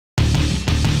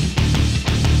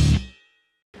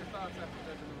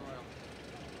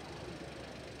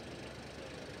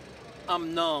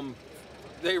I'm numb.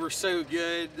 They were so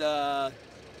good.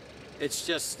 It's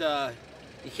just,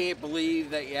 you can't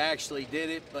believe that you actually did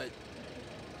it, but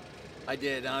I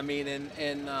did. I mean,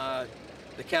 and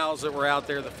the cows that were out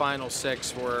there, the final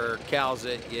 6 were cows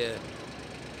that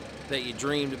you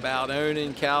dreamed about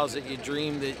owning, cows that you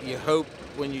dreamed, that you hoped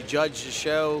when you judged the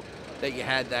show that you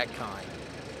had that kind.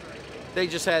 They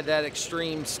just had that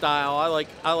extreme style.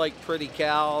 I like pretty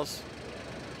cows.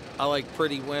 I like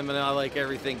pretty women. I like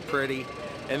everything pretty.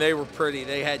 And they were pretty.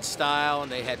 They had style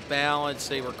and they had balance.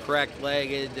 They were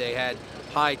correct-legged. They had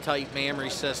high, tight mammary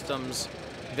systems,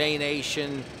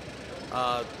 venation.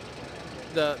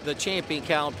 The champion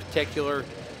cow in particular,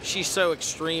 she's so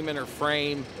extreme in her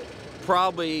frame.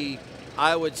 Probably,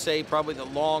 I would say, probably the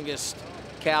longest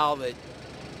cow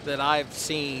that I've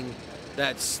seen.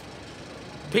 That's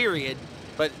period.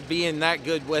 But being that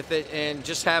good with it and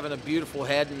just having a beautiful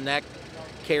head and neck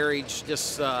carriage,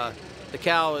 just the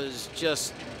cow is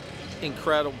just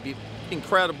incredible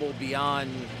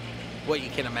beyond what you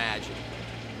can imagine.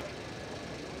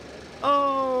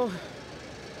 Oh,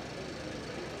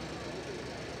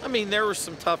 I mean, there were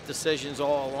some tough decisions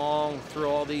all along through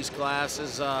all these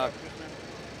classes. The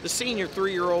senior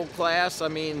 3-year-old class, I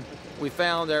mean, we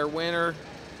found our winner,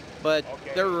 but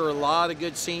there were a lot of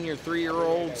good senior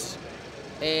 3-year-olds,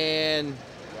 and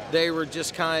they were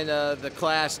just kind of, the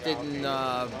class didn't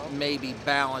maybe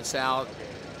balance out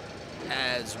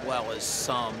as well as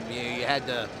some. You had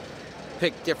to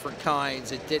pick different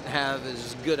kinds. It didn't have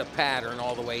as good a pattern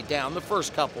all the way down. The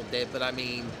first couple did, but I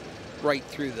mean, right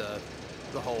through the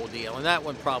whole deal. And that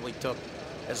one probably took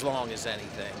as long as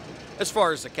anything, as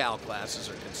far as the cow classes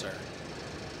are concerned.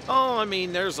 Oh, I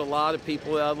mean, there's a lot of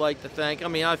people that I'd like to thank. I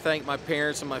mean, I thank my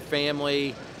parents and my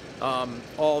family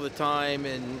all the time,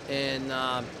 and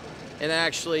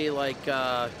actually, like,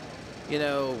 you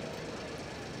know,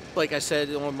 like I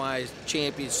said on my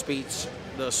champion speech,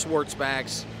 the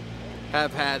Schwartzbacks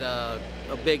have had a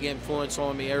big influence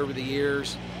on me over the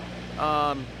years.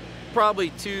 Probably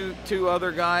two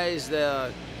other guys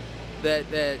that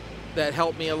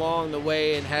helped me along the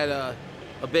way and had a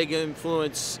big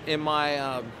influence in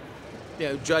my you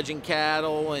know, judging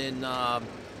cattle and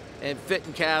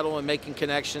fitting cattle and making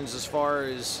connections as far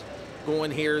as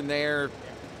going here and there,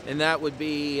 and that would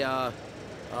be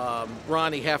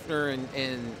Ronnie Hefner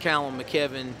and Callum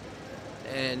McKibben,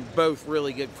 and both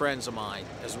really good friends of mine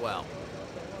as well.